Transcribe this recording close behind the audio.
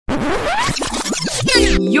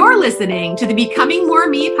You're listening to the Becoming More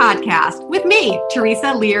Me podcast with me,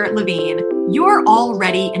 Teresa Lear Levine. You're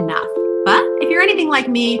already enough. But if you're anything like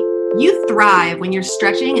me, you thrive when you're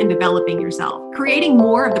stretching and developing yourself, creating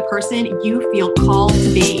more of the person you feel called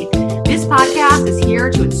to be. This podcast is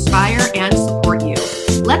here to inspire and support you.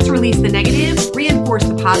 Let's release the negative, reinforce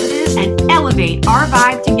the positive, and elevate our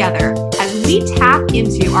vibe together as we tap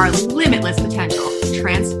into our limitless potential to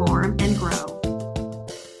transform and grow.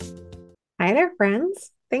 Hi there,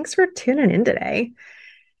 friends. Thanks for tuning in today.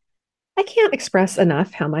 I can't express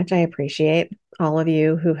enough how much I appreciate all of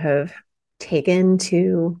you who have taken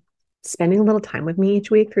to spending a little time with me each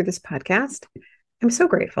week through this podcast. I'm so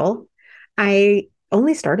grateful. I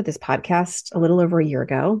only started this podcast a little over a year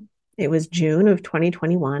ago. It was June of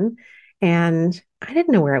 2021, and I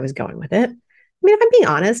didn't know where I was going with it. I mean, if I'm being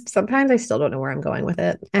honest, sometimes I still don't know where I'm going with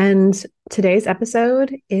it. And today's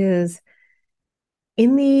episode is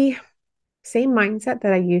in the same mindset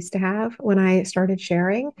that I used to have when I started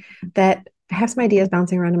sharing, that I have some ideas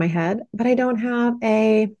bouncing around in my head, but I don't have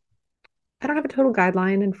a total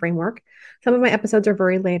guideline and framework. Some of my episodes are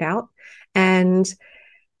very laid out, and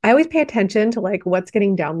I always pay attention to like what's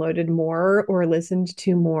getting downloaded more or listened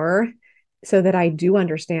to more so that I do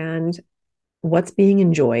understand what's being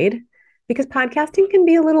enjoyed, because podcasting can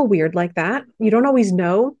be a little weird like that. You don't always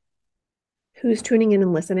know who's tuning in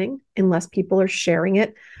and listening unless people are sharing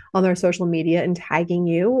it on their social media and tagging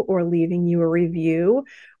you or leaving you a review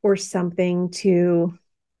or something to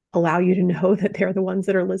allow you to know that they're the ones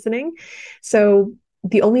that are listening. So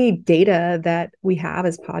the only data that we have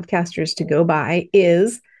as podcasters to go by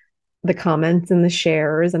is the comments and the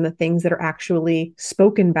shares and the things that are actually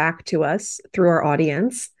spoken back to us through our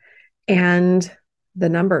audience and the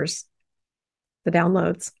numbers, the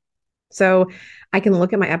downloads. So I can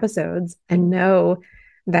look at my episodes and know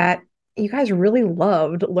that you guys really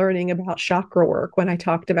loved learning about chakra work when I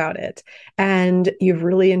talked about it. And you've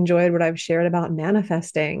really enjoyed what I've shared about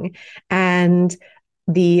manifesting and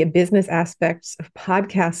the business aspects of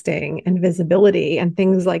podcasting and visibility and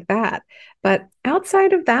things like that. But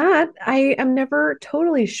outside of that, I am never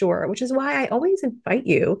totally sure, which is why I always invite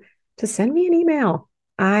you to send me an email.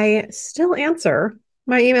 I still answer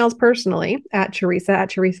my emails personally at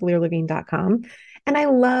Teresa@teresalearlevine.com. And I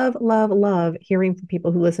love, love, love hearing from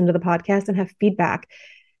people who listen to the podcast and have feedback,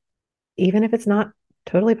 even if it's not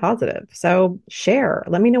totally positive. So share,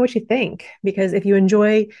 let me know what you think, because if you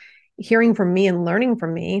enjoy hearing from me and learning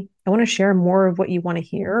from me, I want to share more of what you want to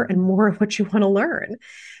hear and more of what you want to learn.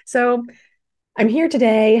 So I'm here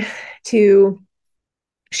today to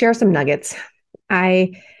share some nuggets.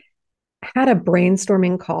 I had a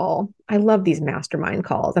brainstorming call. I love these mastermind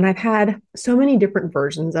calls, and I've had so many different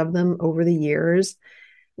versions of them over the years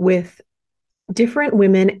with different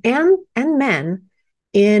women and men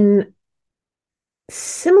in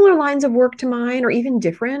similar lines of work to mine or even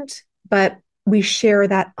different, but we share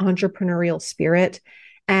that entrepreneurial spirit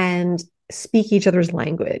and speak each other's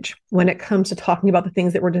language when it comes to talking about the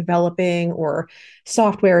things that we're developing or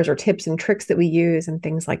softwares or tips and tricks that we use and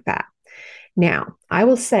things like that. Now, I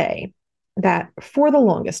will say that for the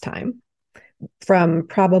longest time, from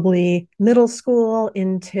probably middle school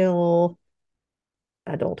until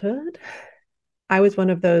adulthood, I was one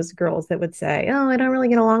of those girls that would say, oh, I don't really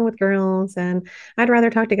get along with girls, and I'd rather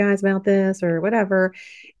talk to guys about this or whatever.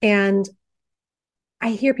 And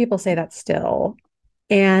I hear people say that still.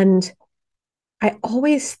 And I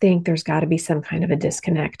always think there's got to be some kind of a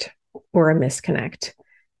disconnect or a misconnect.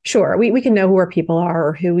 Sure, we can know who our people are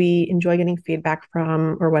or who we enjoy getting feedback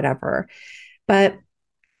from or whatever. But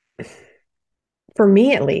for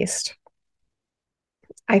me, at least,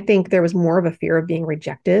 I think there was more of a fear of being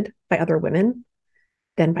rejected by other women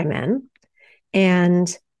than by men.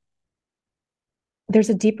 And there's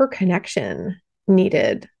a deeper connection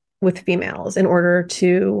needed with females in order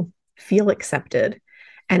to feel accepted.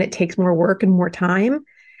 And it takes more work and more time.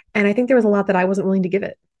 And I think there was a lot that I wasn't willing to give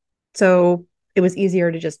it. So it was easier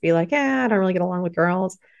to just be like, yeah, I don't really get along with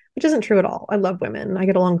girls, which isn't true at all. I love women. I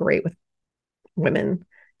get along great with women.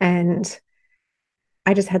 And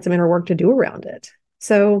I just had some inner work to do around it.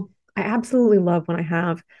 So I absolutely love when I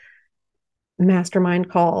have mastermind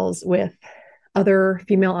calls with other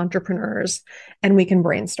female entrepreneurs and we can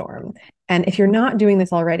brainstorm. And if you're not doing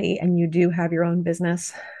this already and you do have your own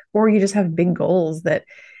business, or you just have big goals that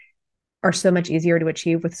are so much easier to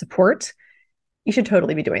achieve with support, you should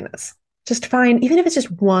totally be doing this. Just find, even if it's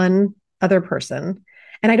just one other person,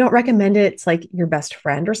 and I don't recommend it's like your best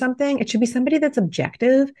friend or something. It should be somebody that's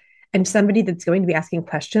objective and somebody that's going to be asking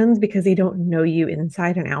questions because they don't know you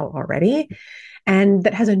inside and out already, and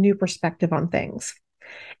that has a new perspective on things.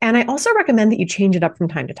 And I also recommend that you change it up from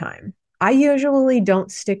time to time. I usually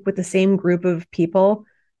don't stick with the same group of people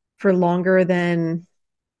for longer than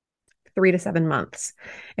 3 to 7 months.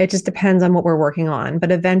 It just depends on what we're working on.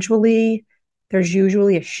 But eventually, there's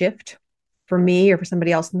usually a shift for me or for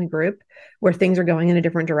somebody else in the group where things are going in a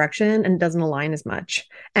different direction and it doesn't align as much.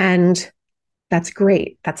 And that's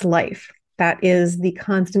great. That's life. That is the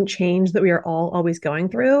constant change that we are all always going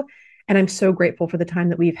through. And I'm so grateful for the time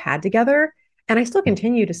that we've had together. And I still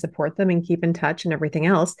continue to support them and keep in touch and everything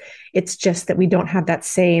else. It's just that we don't have that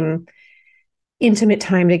same intimate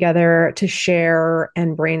time together to share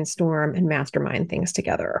and brainstorm and mastermind things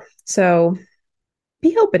together. So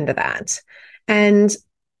be open to that. And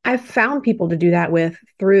I've found people to do that with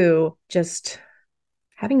through just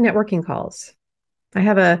having networking calls. I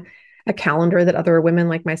have a calendar that other women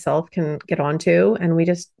like myself can get onto, and we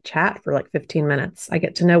just chat for like 15 minutes. I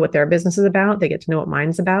get to know what their business is about. They get to know what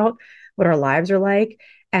mine's about, what our lives are like,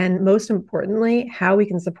 and most importantly, how we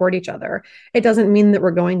can support each other. It doesn't mean that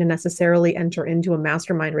we're going to necessarily enter into a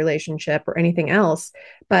mastermind relationship or anything else,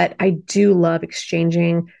 but I do love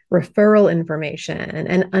exchanging referral information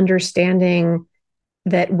and understanding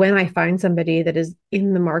that when I find somebody that is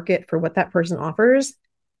in the market for what that person offers,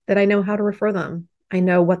 that I know how to refer them. I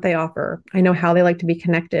know what they offer. I know how they like to be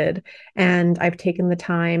connected. And I've taken the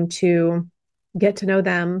time to get to know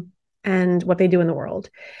them and what they do in the world.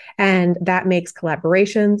 And that makes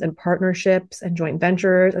collaborations and partnerships and joint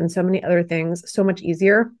ventures and so many other things so much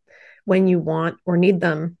easier when you want or need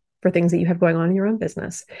them for things that you have going on in your own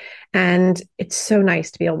business. And it's so nice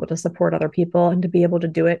to be able to support other people and to be able to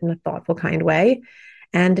do it in a thoughtful, kind way,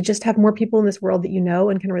 and to just have more people in this world that you know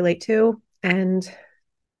and can relate to, and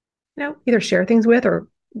either share things with or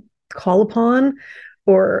call upon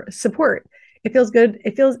or support. It feels good.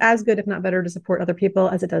 It feels as good, if not better, to support other people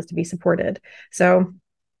as it does to be supported. So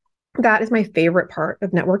that is my favorite part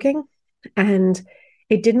of networking. And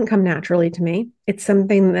it didn't come naturally to me. It's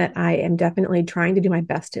something that I am definitely trying to do my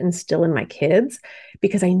best to instill in my kids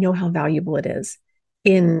because I know how valuable it is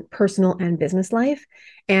in personal and business life.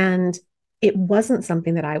 And it wasn't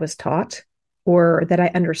something that I was taught or that I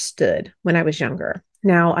understood when I was younger.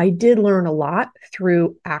 Now, I did learn a lot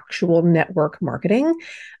through actual network marketing,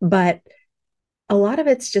 but a lot of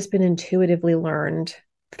it's just been intuitively learned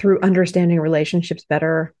through understanding relationships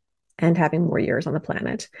better and having more years on the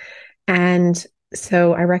planet. And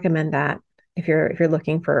so I recommend that if you're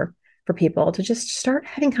looking for people to just start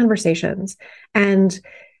having conversations. And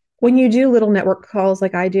when you do little network calls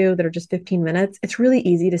like I do that are just 15 minutes, it's really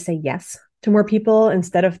easy to say yes to more people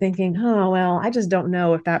instead of thinking, oh, well, I just don't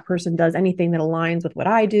know if that person does anything that aligns with what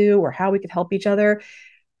I do or how we could help each other.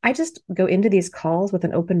 I just go into these calls with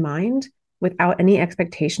an open mind without any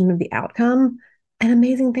expectation of the outcome. And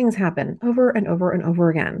amazing things happen over and over and over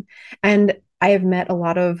again. And I have met a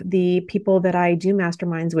lot of the people that I do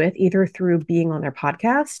masterminds with, either through being on their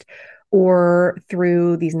podcast or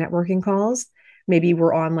through these networking calls. Maybe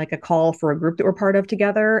we're on like a call for a group that we're part of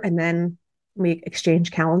together, and then we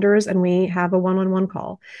exchange calendars and we have a one-on-one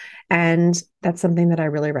call. And that's something that I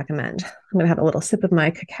really recommend. I'm going to have a little sip of my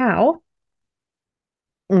cacao.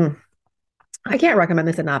 I can't recommend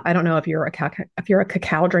this enough. I don't know if you're a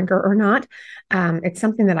cacao drinker or not. It's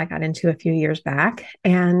something that I got into a few years back,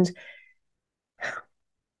 and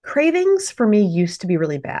cravings for me used to be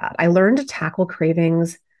really bad. I learned to tackle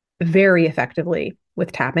cravings very effectively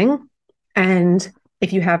with tapping. And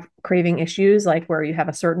if you have craving issues, like where you have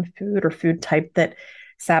a certain food or food type that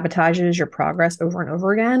sabotages your progress over and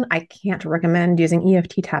over again, I can't recommend using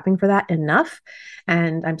EFT tapping for that enough.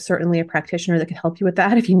 And I'm certainly a practitioner that can help you with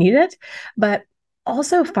that if you need it. But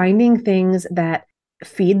also finding things that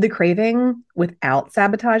feed the craving without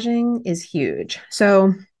sabotaging is huge.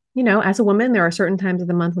 So, as a woman, there are certain times of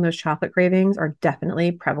the month when those chocolate cravings are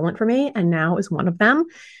definitely prevalent for me. And now is one of them.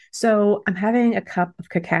 So I'm having a cup of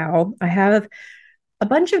cacao. I have a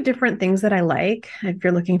bunch of different things that I like. If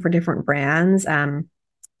you're looking for different brands,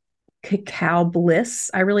 Cacao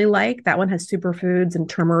Bliss, I really like. That one has superfoods and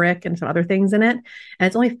turmeric and some other things in it. And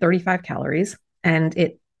it's only 35 calories. And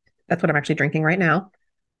that's what I'm actually drinking right now.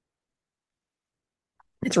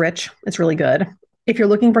 It's rich. It's really good. If you're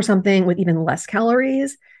looking for something with even less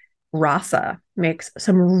calories, Rasa makes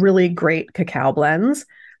some really great cacao blends.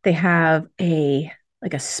 They have a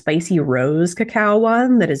spicy rose cacao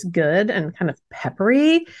one that is good and kind of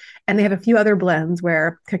peppery. And they have a few other blends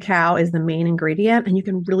where cacao is the main ingredient and you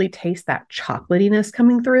can really taste that chocolatiness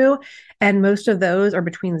coming through. And most of those are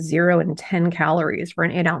between 0 and 10 calories for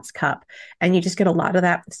an 8-ounce cup. And you just get a lot of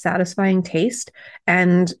that satisfying taste.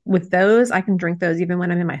 And with those, I can drink those even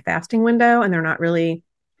when I'm in my fasting window and they're not really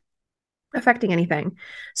affecting anything.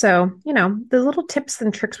 So, the little tips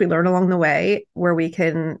and tricks we learn along the way where we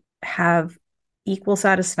can have equal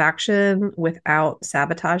satisfaction without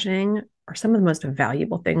sabotaging are some of the most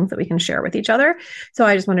valuable things that we can share with each other. So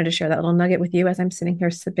I just wanted to share that little nugget with you as I'm sitting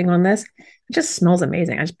here sipping on this. It just smells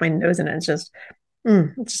amazing. I just put my nose in it. It's just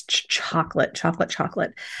chocolate, chocolate,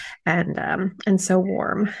 chocolate, and so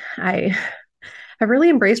warm. I've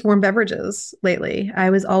really embraced warm beverages lately.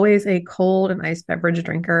 I was always a cold and iced beverage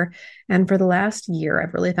drinker. And for the last year,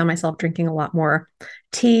 I've really found myself drinking a lot more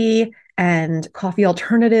tea and coffee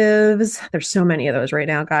alternatives. There's so many of those right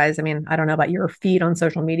now, guys. I mean, I don't know about your feed on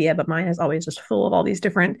social media, but mine is always just full of all these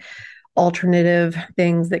different alternative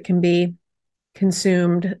things that can be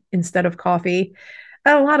consumed instead of coffee.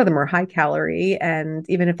 And a lot of them are high calorie, and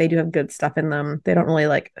even if they do have good stuff in them, they don't really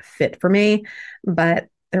like fit for me. But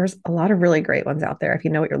there's a lot of really great ones out there if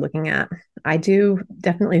you know what you're looking at. I do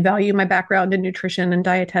definitely value my background in nutrition and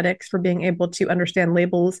dietetics for being able to understand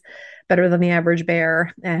labels better than the average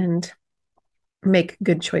bear and make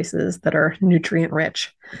good choices that are nutrient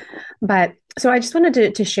rich. But so I just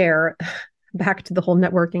wanted to share back to the whole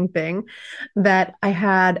networking thing that I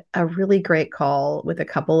had a really great call with a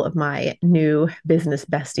couple of my new business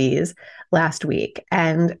besties last week.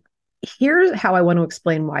 And here's how I want to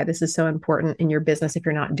explain why this is so important in your business if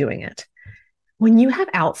you're not doing it. When you have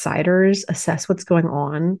outsiders assess what's going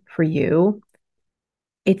on for you,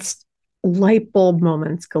 it's light bulb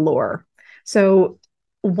moments galore. So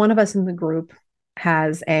one of us in the group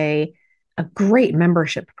has a great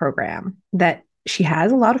membership program that she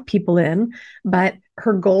has a lot of people in, but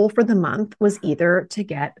her goal for the month was either to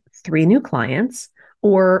get 3 new clients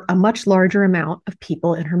or a much larger amount of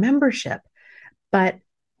people in her membership. But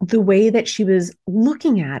the way that she was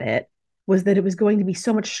looking at it was that it was going to be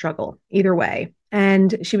so much struggle either way.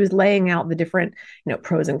 And she was laying out the different,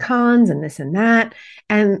 pros and cons and this and that.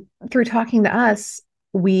 And through talking to us,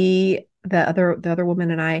 the other woman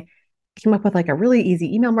and I came up with like a really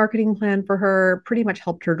easy email marketing plan for her, pretty much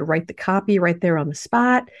helped her to write the copy right there on the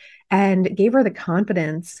spot, and gave her the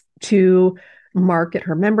confidence to market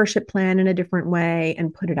her membership plan in a different way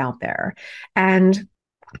and put it out there. And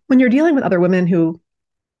when you're dealing with other women who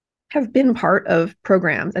have been part of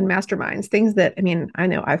programs and masterminds, things that, I mean, I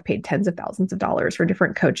know I've paid tens of thousands of dollars for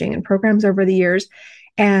different coaching and programs over the years.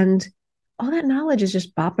 And all that knowledge is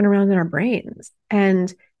just bopping around in our brains.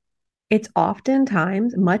 And it's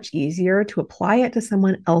oftentimes much easier to apply it to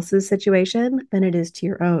someone else's situation than it is to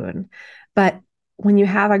your own. But when you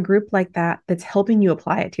have a group like that that's helping you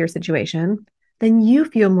apply it to your situation, then you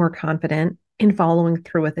feel more confident in following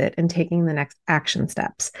through with it and taking the next action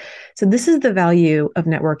steps. So this is the value of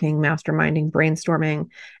networking, masterminding, brainstorming,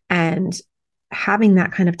 and having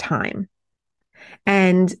that kind of time.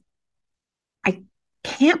 And I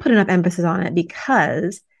can't put enough emphasis on it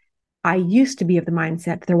because I used to be of the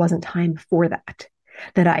mindset that there wasn't time for that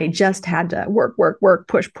I just had to work, work, work,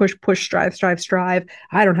 push, push, push, strive, strive, strive.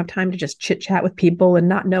 I don't have time to just chit chat with people and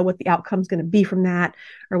not know what the outcome's going to be from that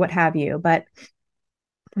or what have you. But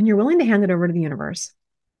when you're willing to hand it over to the universe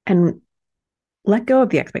and let go of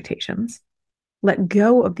the expectations, let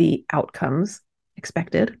go of the outcomes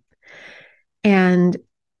expected, and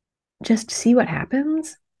just see what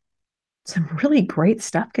happens, some really great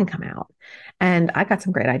stuff can come out. And I got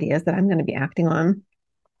some great ideas that I'm going to be acting on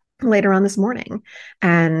later on this morning.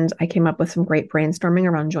 And I came up with some great brainstorming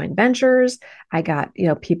around joint ventures. I got,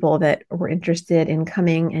 people that were interested in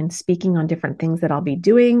coming and speaking on different things that I'll be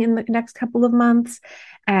doing in the next couple of months.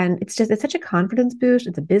 And it's such a confidence boost.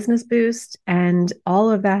 It's a business boost. And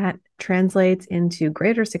all of that translates into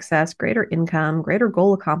greater success, greater income, greater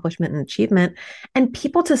goal accomplishment and achievement, and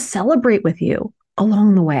people to celebrate with you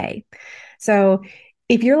along the way. So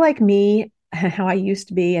if you're like me, how I used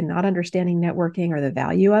to be and not understanding networking or the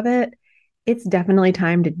value of it, it's definitely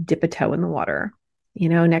time to dip a toe in the water.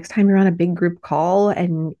 Next time you're on a big group call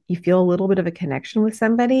and you feel a little bit of a connection with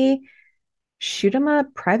somebody, shoot them a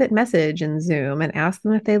private message in Zoom and ask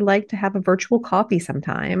them if they'd like to have a virtual coffee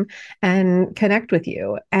sometime and connect with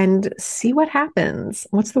you and see what happens.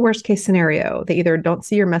 What's the worst case scenario? They either don't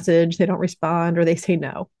see your message, they don't respond, or they say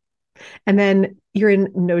no. And then you're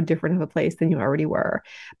in no different of a place than you already were.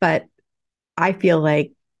 But I feel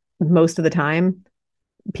like most of the time,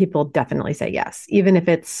 people definitely say yes, even if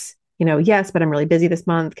it's, yes, but I'm really busy this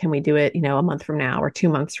month. Can we do it, a month from now or 2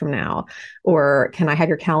 months from now? Or can I have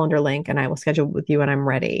your calendar link and I will schedule with you when I'm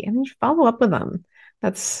ready? And you follow up with them.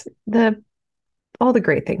 That's all the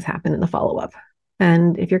great things happen in the follow up.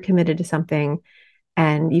 And if you're committed to something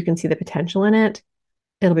and you can see the potential in it,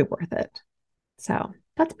 it'll be worth it. So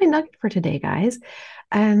that's my nugget for today, guys.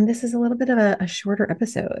 And this is a little bit of a shorter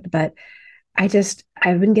episode, but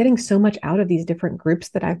I've been getting so much out of these different groups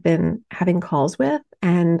that I've been having calls with,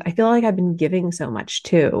 and I feel like I've been giving so much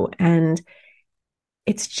too. And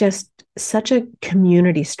it's just such a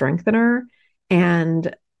community strengthener,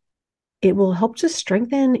 and it will help to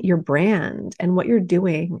strengthen your brand and what you're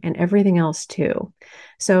doing and everything else too.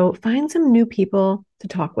 So find some new people to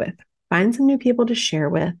talk with, find some new people to share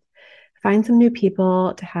with, find some new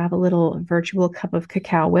people to have a little virtual cup of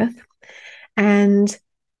cacao with, and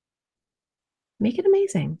make it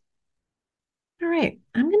amazing. All right,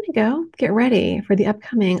 I'm going to go get ready for the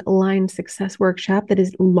upcoming Aligned Success Workshop that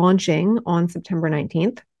is launching on September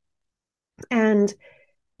 19th. And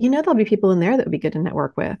there'll be people in there that would be good to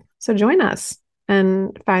network with. So join us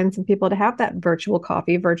and find some people to have that virtual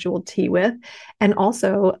coffee, virtual tea with, and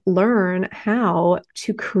also learn how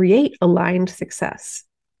to create aligned success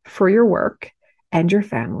for your work and your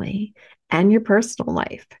family and your personal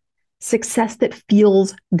life. Success that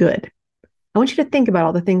feels good. I want you to think about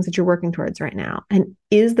all the things that you're working towards right now. And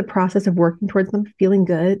is the process of working towards them feeling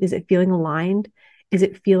good? Is it feeling aligned? Is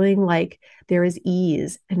it feeling like there is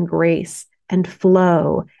ease and grace and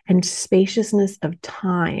flow and spaciousness of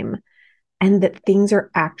time, and that things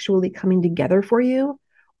are actually coming together for you?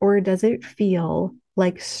 Or does it feel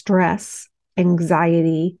like stress,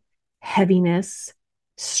 anxiety, heaviness,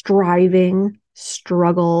 striving,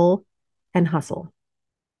 struggle, and hustle?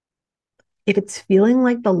 If it's feeling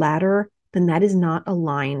like the latter, then that is not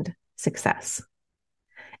aligned success.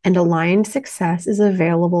 And aligned success is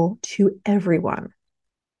available to everyone.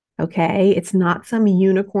 Okay? It's not some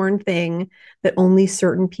unicorn thing that only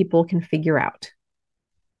certain people can figure out.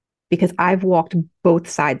 Because I've walked both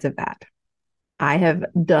sides of that. I have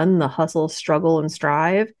done the hustle, struggle, and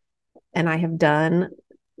strive, and I have done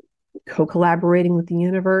co-collaborating with the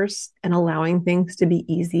universe and allowing things to be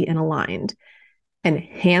easy and aligned. And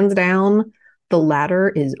hands down, the latter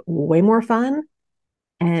is way more fun.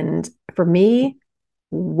 And for me,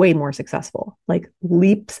 way more successful. Like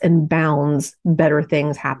leaps and bounds, better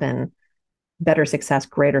things happen, better success,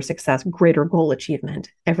 greater goal achievement,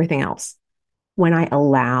 everything else. When I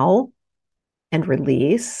allow and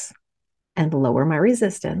release and lower my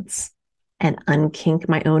resistance and unkink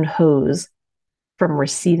my own hose from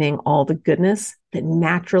receiving all the goodness that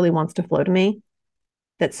naturally wants to flow to me,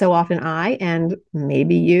 that so often I, and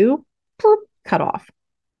maybe you, cut off.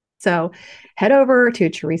 So head over to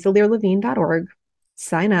teresalearlevine.org,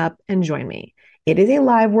 sign up, and join me. It is a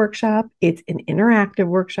live workshop. It's an interactive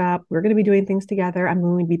workshop. We're going to be doing things together. I'm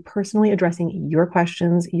going to be personally addressing your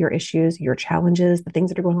questions, your issues, your challenges, the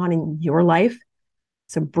things that are going on in your life.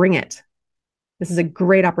 So bring it. This is a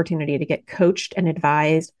great opportunity to get coached and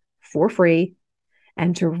advised for free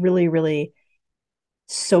and to really, really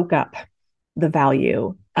soak up the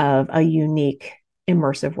value of a unique,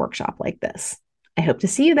 immersive workshop like this. I hope to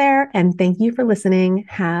see you there, and thank you for listening.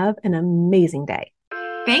 Have an amazing day.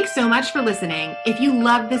 Thanks so much for listening. If you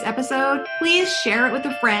loved this episode, please share it with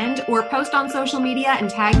a friend or post on social media and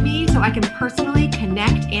tag me so I can personally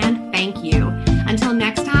connect and thank you. Until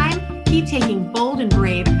next time, keep taking bold and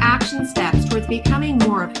brave action steps towards becoming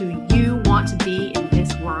more of who you want to be in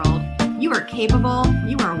this world. You are capable,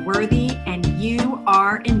 you are worthy, and you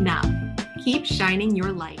are enough. Keep shining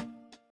your light.